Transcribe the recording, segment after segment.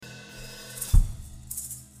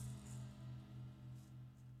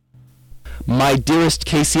My dearest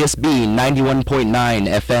KCSB 91.9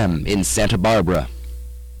 FM in Santa Barbara,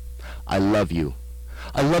 I love you.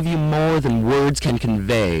 I love you more than words can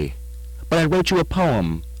convey, but I wrote you a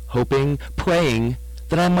poem, hoping, praying,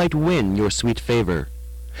 that I might win your sweet favor.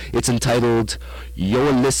 It's entitled,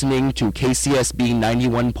 You're Listening to KCSB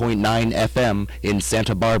 91.9 FM in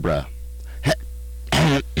Santa Barbara.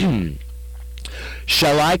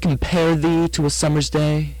 Shall I compare thee to a summer's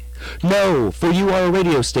day? No, for you are a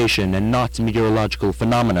radio station and not meteorological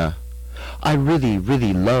phenomena. I really,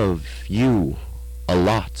 really love you a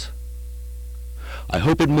lot. I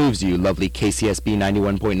hope it moves you, lovely KCSB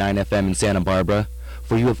 91.9 FM in Santa Barbara,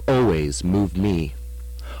 for you have always moved me.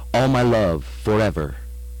 All my love forever.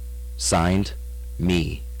 Signed,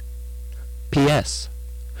 me. P.S.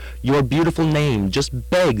 Your beautiful name just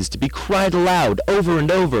begs to be cried aloud over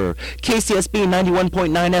and over. KCSB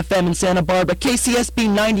 91.9 FM in Santa Barbara, KCSB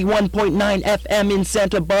 91.9 FM in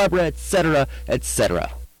Santa Barbara, etc.,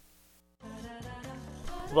 etc.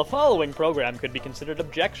 The following program could be considered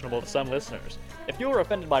objectionable to some listeners. If you are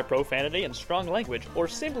offended by profanity and strong language, or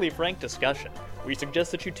simply frank discussion, we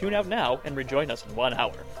suggest that you tune out now and rejoin us in 1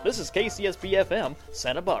 hour. This is KCSB FM,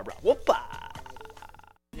 Santa Barbara. Whoopah!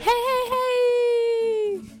 Hey, hey, hey!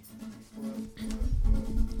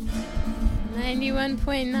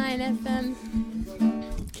 91.9 FM.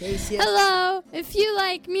 KCS. Hello! If you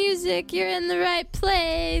like music, you're in the right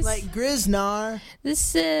place. Like Grisnar.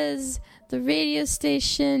 This is the radio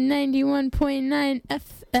station 91.9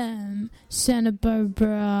 FM, Santa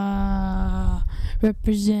Barbara,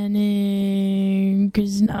 representing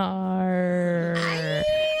Grisnar.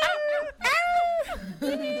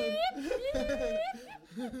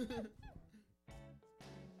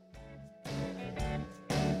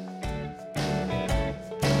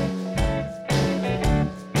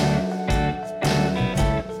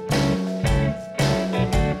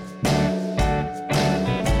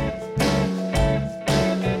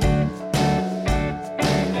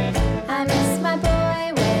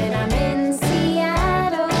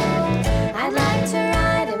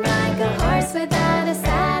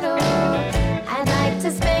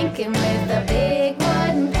 With a big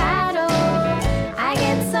wooden paddle, I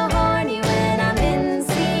get so horny when I'm in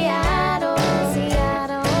Seattle.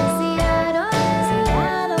 Seattle, Seattle,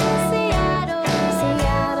 Seattle,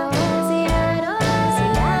 Seattle, Seattle,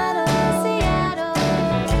 Seattle, Seattle,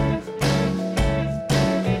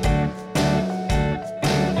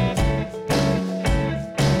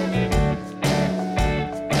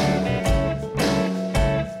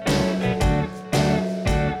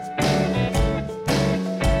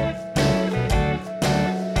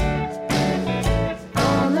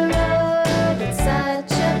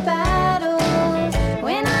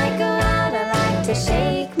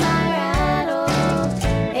 shake my rattle.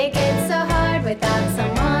 It gets so hard without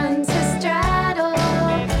someone to straddle.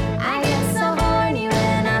 I get so horny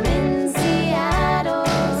when I'm in Seattle.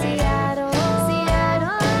 Seattle, Seattle,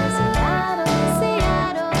 Seattle,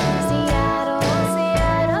 Seattle, Seattle,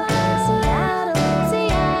 Seattle, Seattle,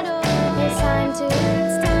 Seattle. It's time to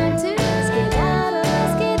skedaddle,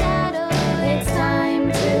 skedaddle. It's time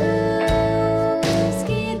to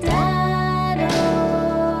skedaddle.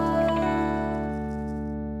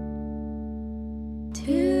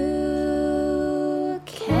 To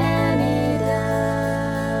Canada.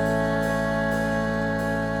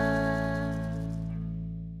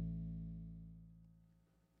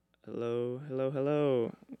 Hello, hello,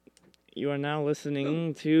 hello. You are now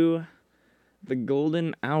listening to The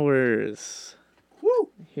Golden Hours. Woo!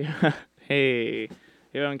 Here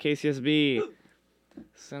on KCSB,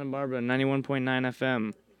 Santa Barbara, 91.9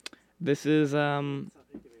 FM. This is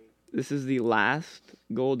the last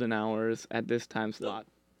Golden Hours at this time slot.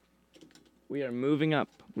 We are moving up.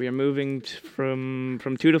 We are moving from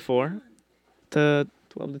 2 to 4 to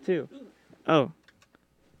 12 to 2. Oh,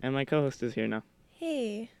 and my co-host is here now.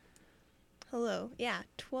 Hey. Hello. Yeah,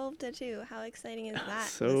 12 to 2. How exciting is that?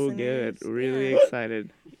 So listeners? good. Really Yeah. excited.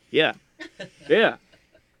 Yeah. Yeah.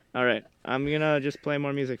 All right. I'm going to just play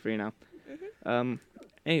more music for you now.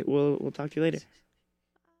 Hey, we'll talk to you later.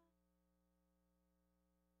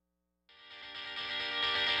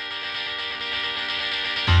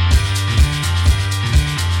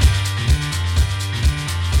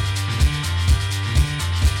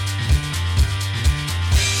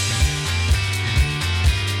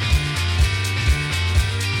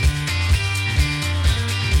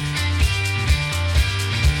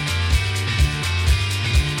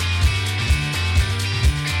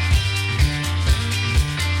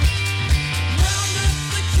 Whoa!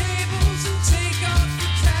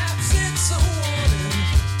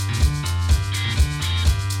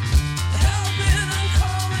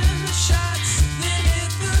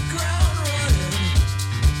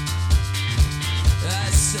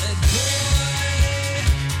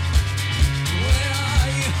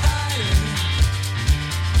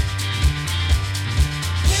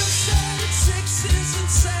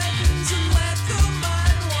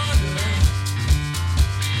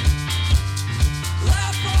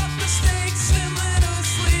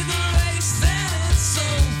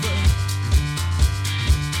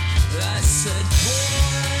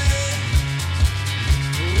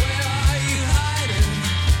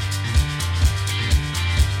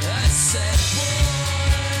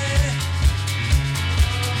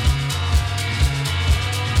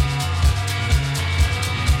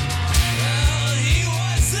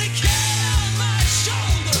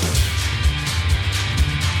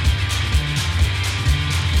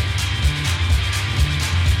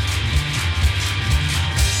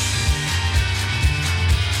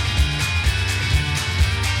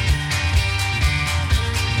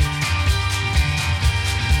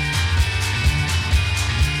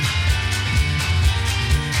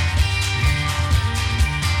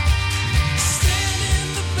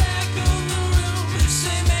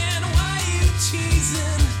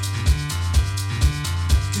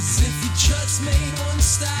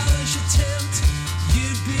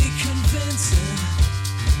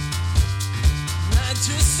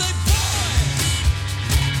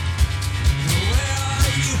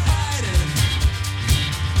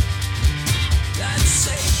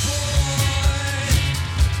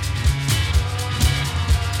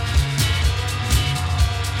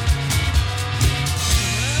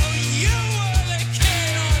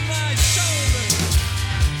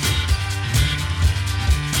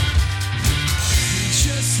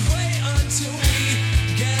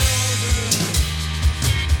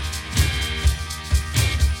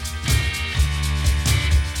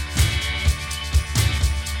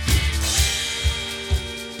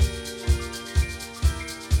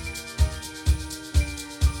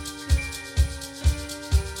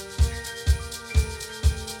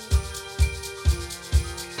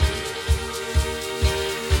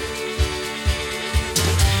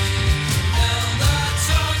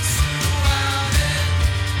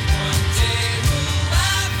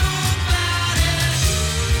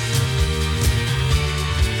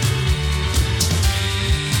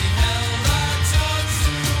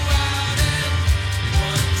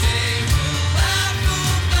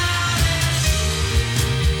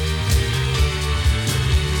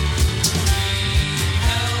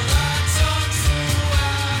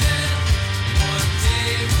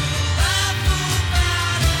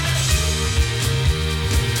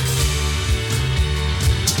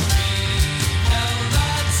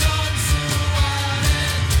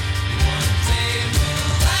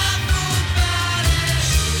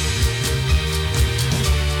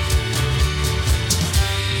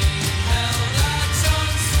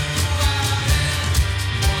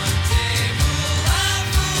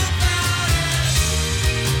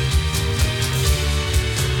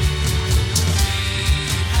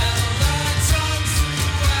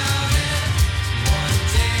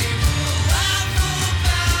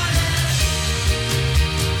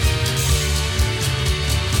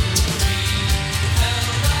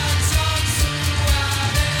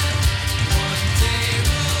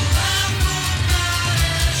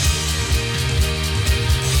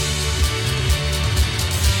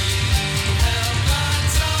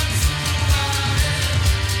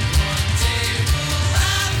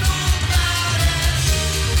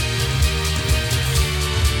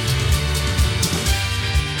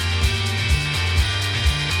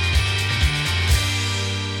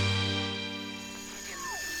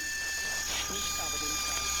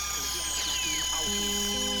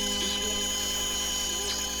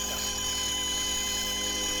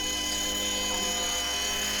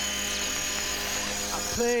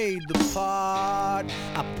 played the part,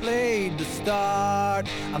 I played the start.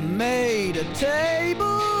 I made a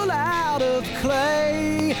table out of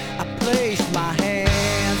clay. I placed my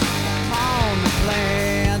hands on the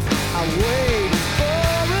plans. I waited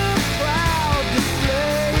for a crowd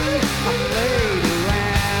display. I played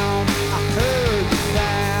around, I heard the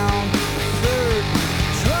sound of certain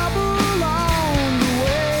trouble on the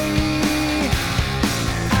way.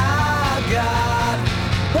 I got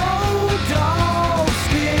bulldog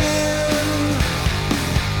skin.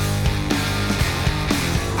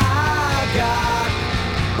 I got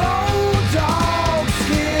bulldog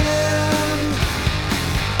skin.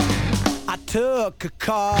 I took a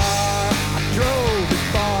car, I drove it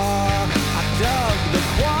far. I dug the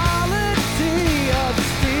quality of the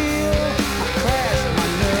steel. I crashed my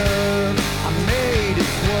nerve, I made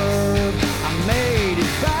it swerve. I made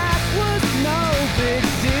it backwards, no big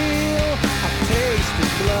deal. I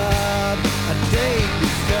tasted blood, a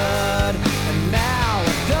David stud, and now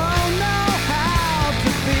I don't know how to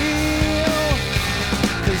feel.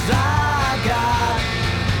 'Cause I got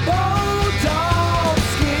bulldog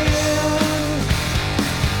skin.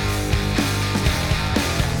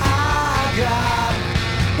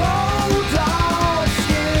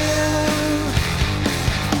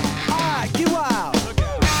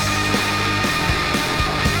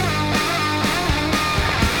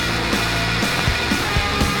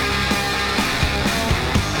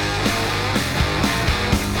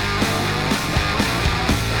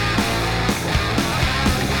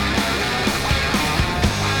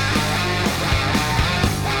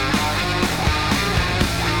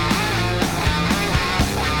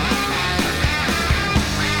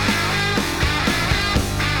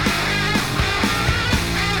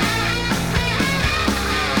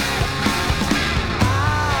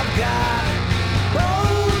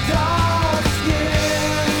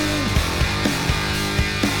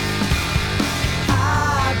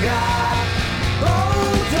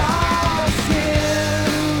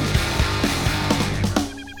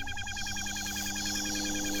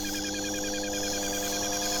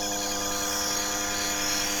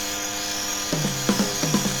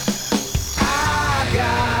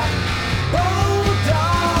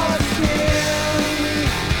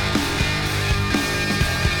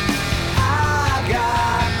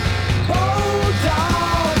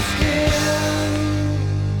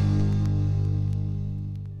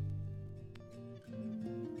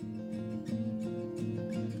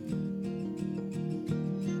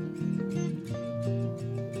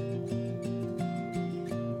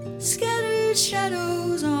 Scattered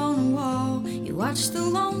shadows on a wall, you watch the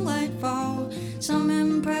long light fall. Some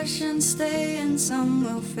impressions stay and some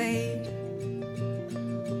will fade.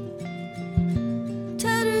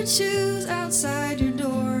 Tattered shoes outside your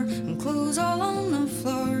door, and clothes all on the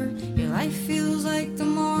floor. Your life feels like the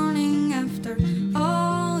morning after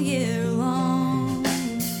all year long.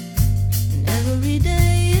 And every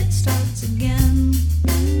day it starts again.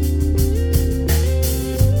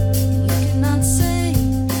 You cannot say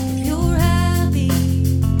if you're happy.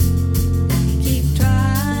 You keep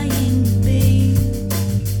trying to be.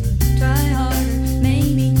 Try harder,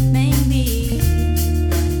 maybe, maybe.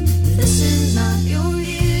 This is not your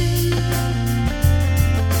year.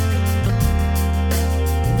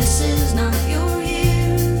 This is not your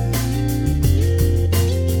year.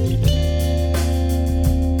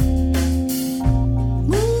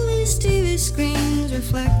 Movies, TV screens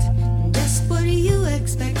reflect just what you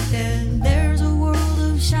expected. There's a world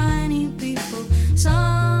of shiny people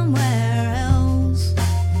somewhere else,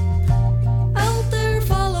 out there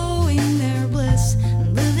following their bliss,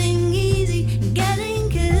 living easy, getting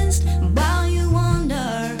kissed, while you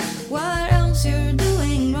wonder what else you're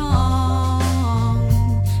doing wrong.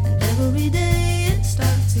 And every day it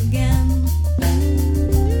starts again.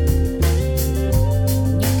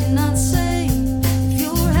 You cannot say if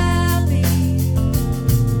you're happy.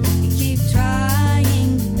 You keep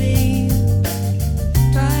trying to be.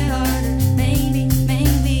 Try harder, maybe,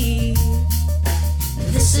 maybe.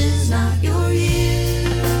 This is not your year.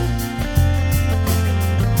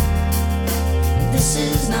 This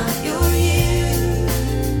is not your year.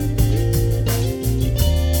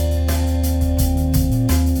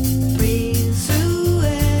 Breathe through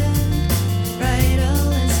it. Write a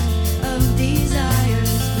list of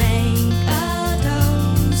desires. Make a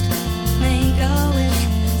toast. Make a wish.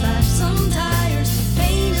 Slash some tires.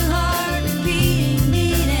 Paint a heart. Repeating,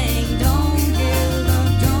 beating. Don't give up.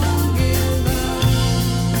 Don't give up.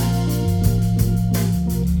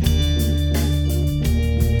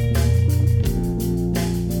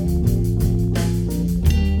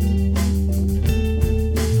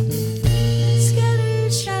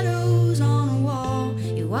 Scattered shadows on a wall,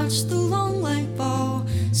 you watch the long light fall.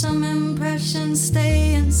 Some impressions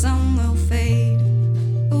stay and some will fade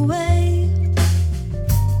away.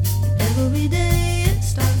 Every day it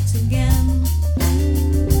starts again.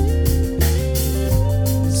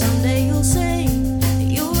 Someday you'll say that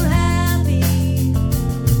you're happy,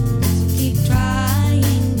 so keep trying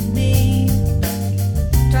to be.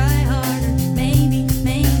 Try harder, maybe,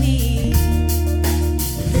 maybe.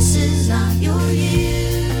 This is not your year.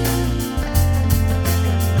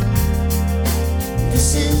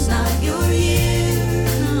 This is not your year.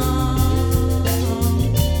 No.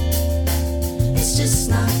 It's just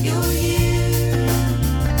not your year.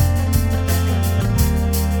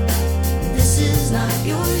 This is not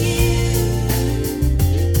your year.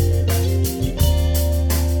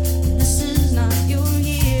 This is not your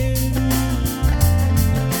year.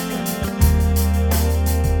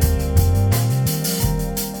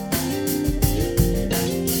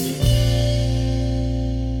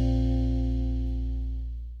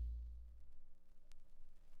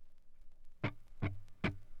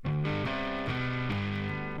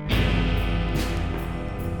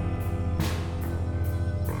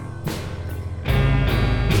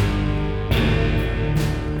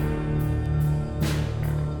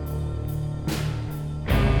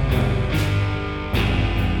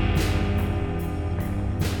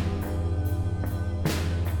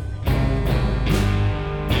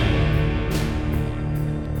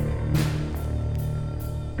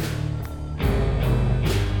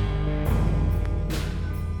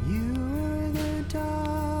 You were the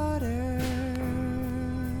daughter,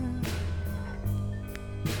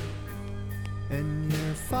 and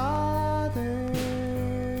your father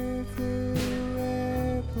flew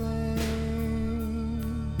airplanes.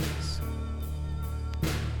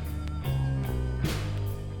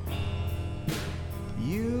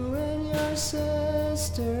 You and your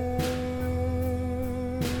sister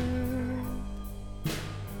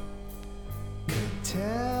could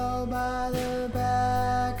tell by the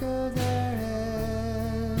back of their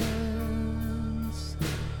heads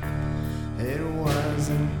it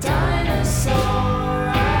wasn't dinosaur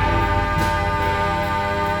act,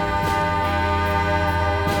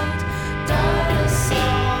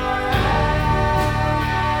 dinosaur act,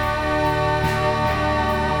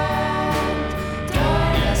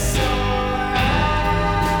 dinosaur act,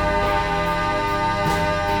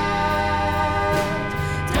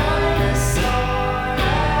 dinosaur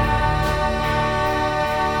act.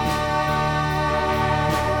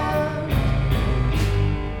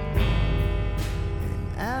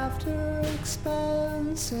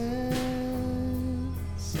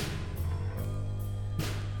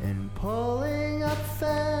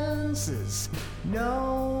 buses,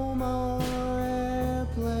 no more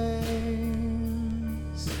airplanes.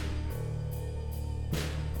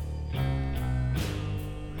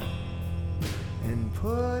 And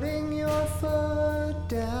putting your foot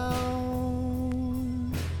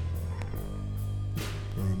down,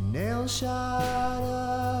 the nail shot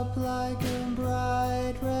up like a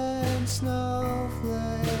bright red snowflake,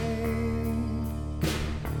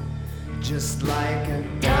 just like a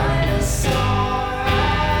dinosaur.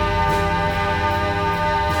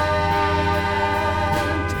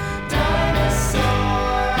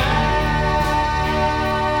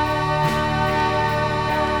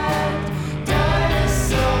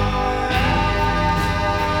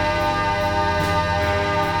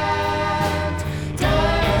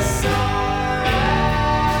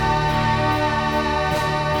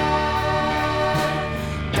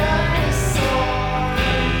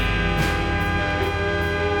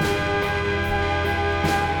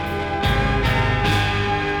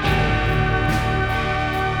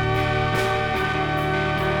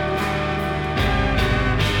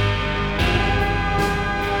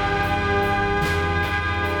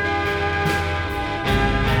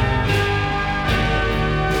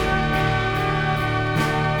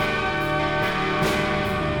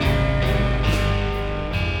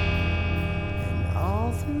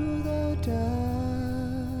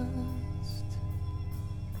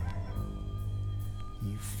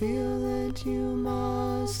 Feel that you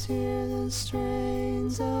must hear the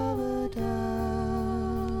strains of a dove,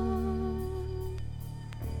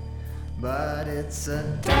 but it's a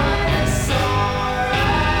dinosaur.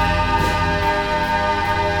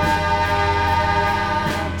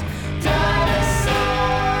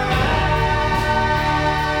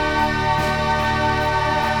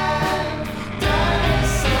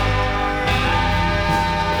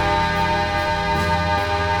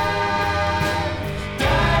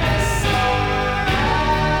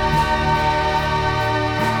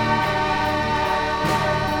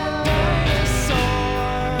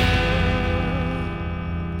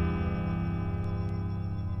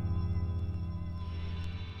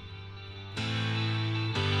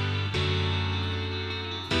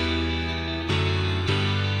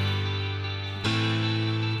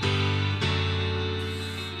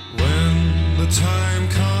 Time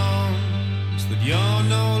comes that you're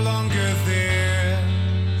no longer there,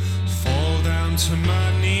 fall down to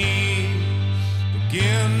my knees,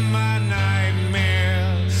 begin my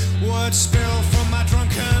nightmare. Words spill from my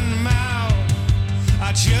drunken mouth,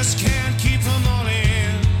 I just can't keep them all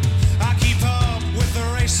in. I keep up with the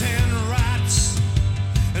racing rats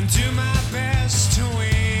and do my best to win.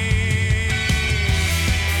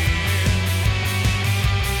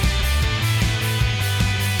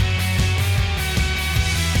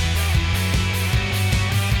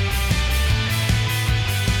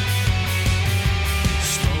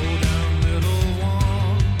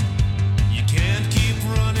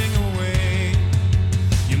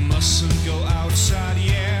 Go outside,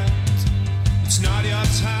 yeah.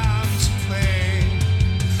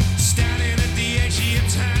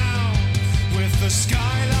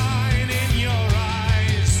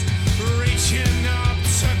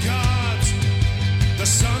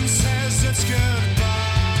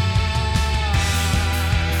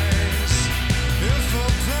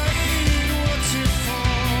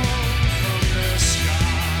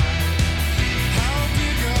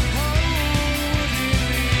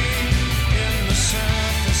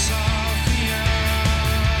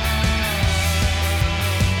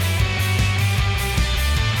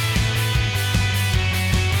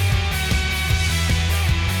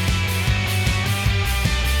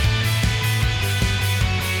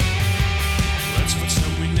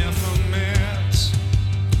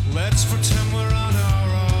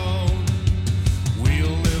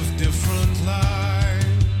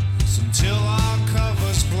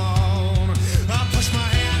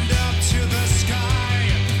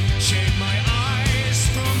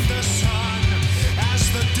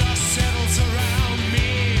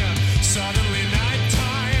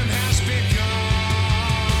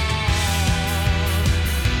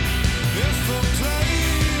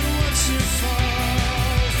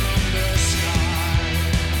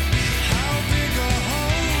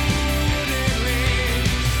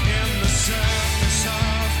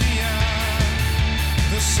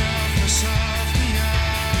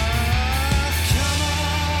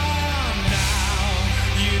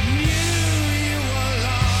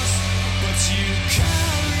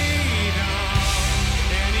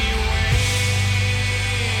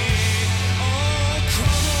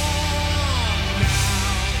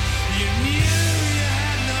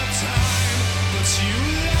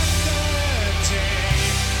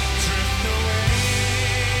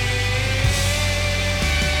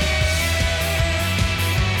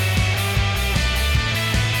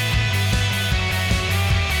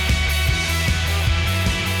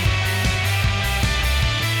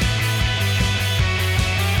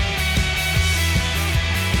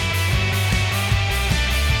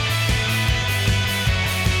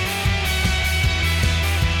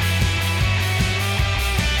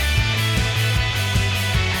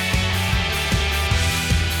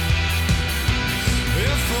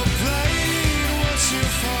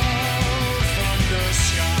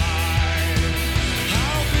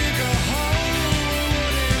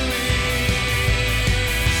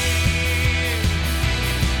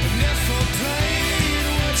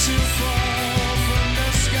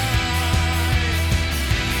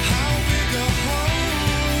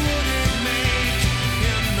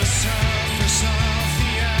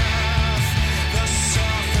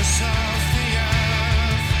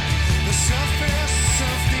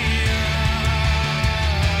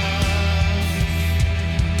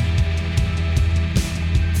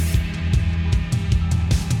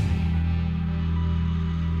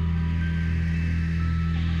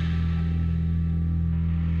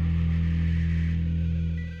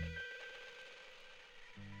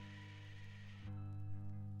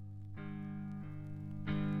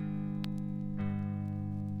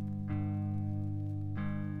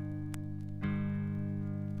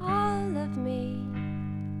 with me?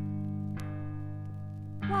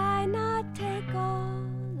 Why not take all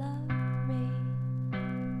of me?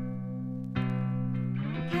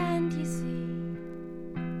 Can't you see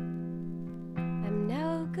I'm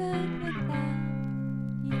no good without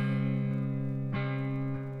you?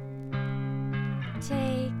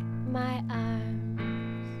 Take my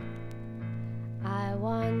arms, I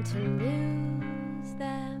want to lose